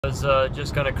was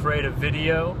just going to create a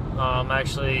video. I'm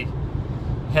actually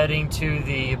heading to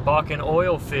the Bakken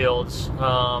oil fields.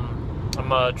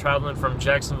 I'm traveling from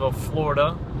Jacksonville,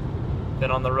 Florida.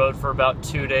 Been on the road for about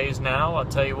 2 days now. I'll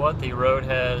tell you what, the road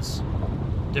has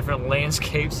different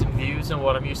landscapes and views than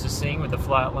what I'm used to seeing with the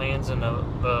flatlands and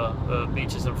the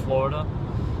beaches in Florida.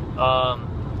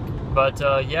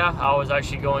 Yeah, I was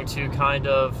actually going to kind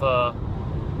of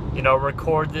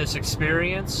record this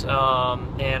experience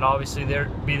and obviously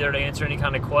be there to answer any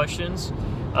kind of questions.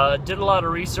 Did a lot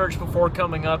of research before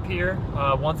coming up here.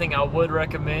 One thing I would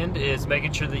recommend is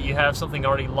making sure that you have something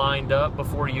already lined up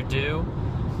before you do.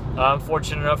 I'm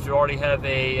fortunate enough to already have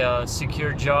a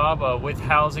secure job with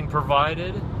housing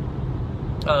provided,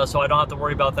 so I don't have to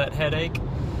worry about that headache.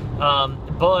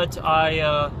 But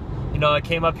I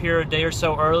came up here a day or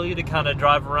so early to kind of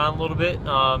drive around a little bit,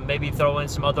 maybe throw in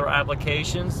some other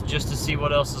applications just to see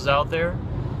what else is out there.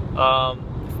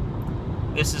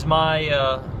 This is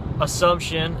my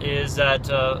assumption, is that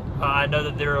I know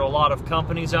that there are a lot of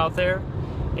companies out there,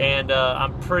 and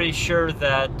I'm pretty sure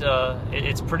that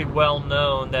it's pretty well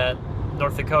known that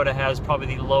North Dakota has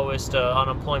probably the lowest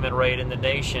unemployment rate in the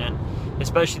nation,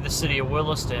 especially the city of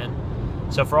Williston.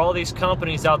 So for all these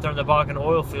companies out there in the Bakken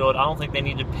oil field, I don't think they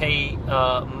need to pay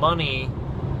money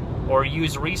or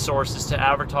use resources to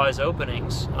advertise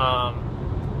openings.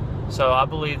 So I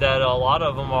believe that a lot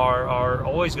of them are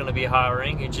always going to be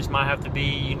hiring. It just might have to be,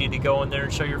 you need to go in there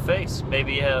and show your face.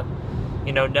 Maybe,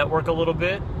 network a little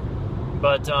bit.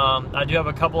 But I do have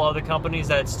a couple other companies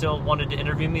that still wanted to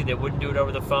interview me. They wouldn't do it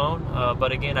over the phone.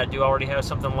 But again, I do already have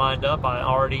something lined up. I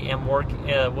already am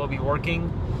will be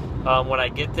working when I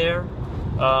get there.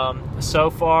 So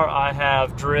far, I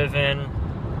have driven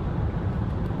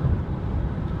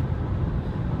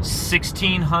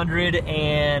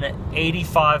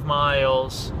 1,685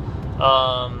 miles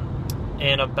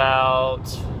in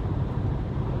about,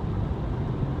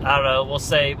 I don't know,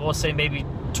 we'll say maybe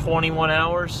 21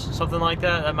 hours, something like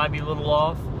that. That might be a little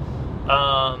off.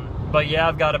 But yeah,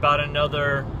 I've got about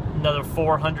another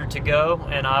 400 to go,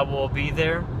 and I will be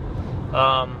there.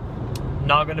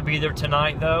 Not going to be there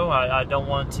tonight, though. I don't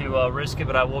want to risk it,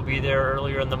 but I will be there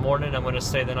earlier in the morning. I'm going to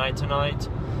stay the night tonight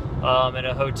in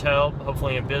a hotel,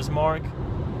 hopefully in Bismarck.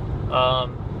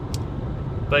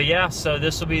 But yeah, so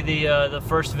this will be the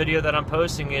first video that I'm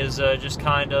posting, is just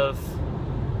kind of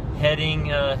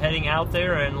heading out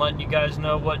there and letting you guys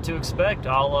know what to expect.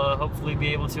 I'll hopefully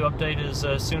be able to update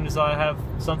as soon as I have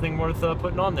something worth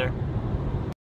putting on there.